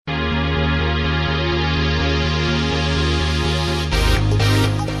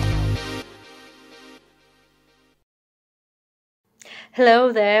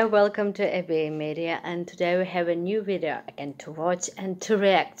Hello there, welcome to ABA Media, and today we have a new video again to watch and to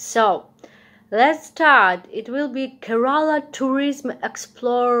react. So let's start. It will be Kerala Tourism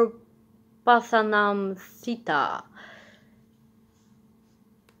Explore Pathanamthitta.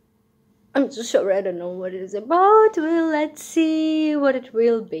 I'm so sorry, I don't know what it is about. Well, let's see what it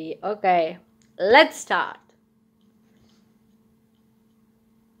will be. Okay, let's start.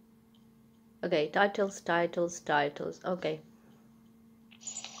 Okay, titles. Okay.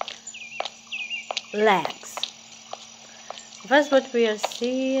 Legs. First, what we are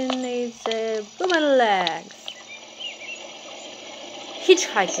seeing is woman legs.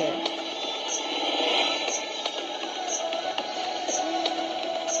 Hitchhiking.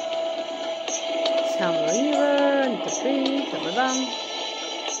 Some river and the tree,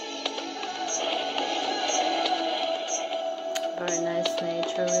 very nice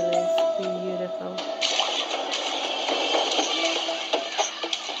nature, really, it's beautiful.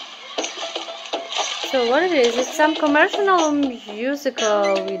 So what it is, it's some commercial or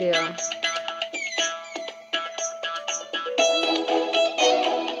musical video. So,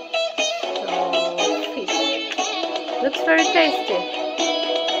 fish. Looks very tasty.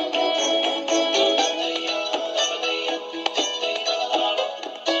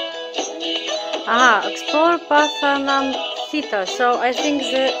 Explore Pathanamthitta. So I think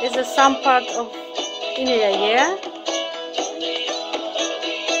there is some part of India, yeah?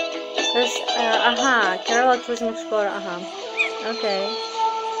 There's, Kerala Tourism Explorer, okay.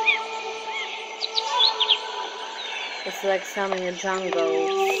 It's like some in the jungles.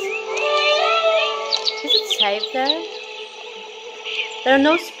 Is it safe there? There are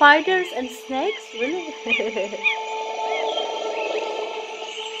no spiders and snakes, really?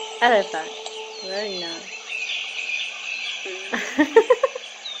 Elephant, very nice.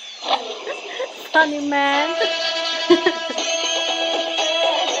 Funny man.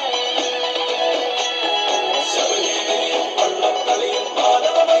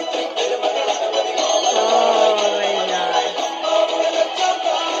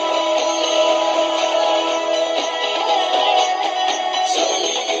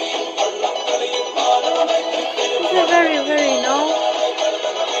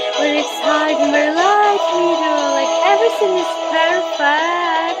 Very exciting, very light video, like everything is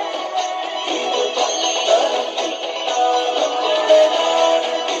perfect.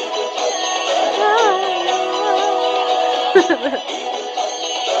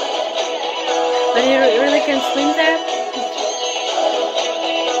 But you really can swim there?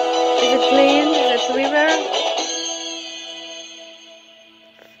 Is it clean? Is it river?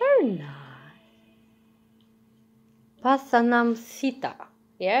 Very nice. Pathanamthitta.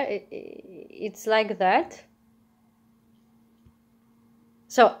 Yeah, it's like that.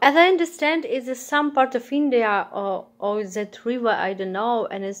 So as I understand, it's some part of India or is that river, I don't know,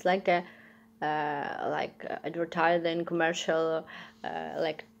 and it's like a advertising commercial,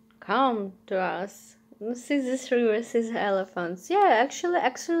 like come to us, see this river, see the elephants. Yeah, actually,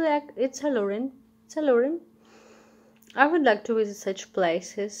 it's alluring. It's alluring. I would like to visit such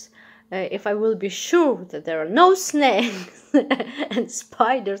places. If I will be sure that there are no snakes and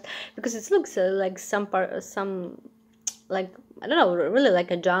spiders, because it looks like like, I don't know, really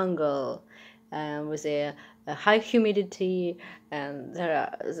like a jungle, with a high humidity, and there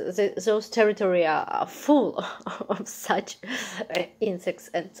are those territory are full of such insects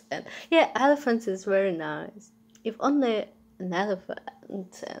and yeah, elephants is very nice. If only an elephant and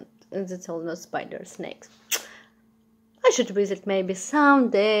it's all no spiders, snakes. I should visit maybe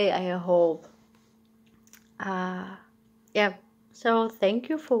someday, I hope. Yeah, so thank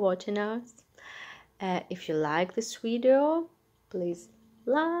you for watching us. If you like this video, please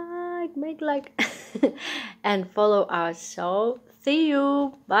make like and follow us. So see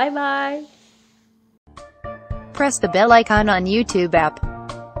you, bye bye. Press the bell icon on YouTube app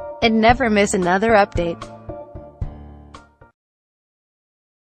and never miss another update.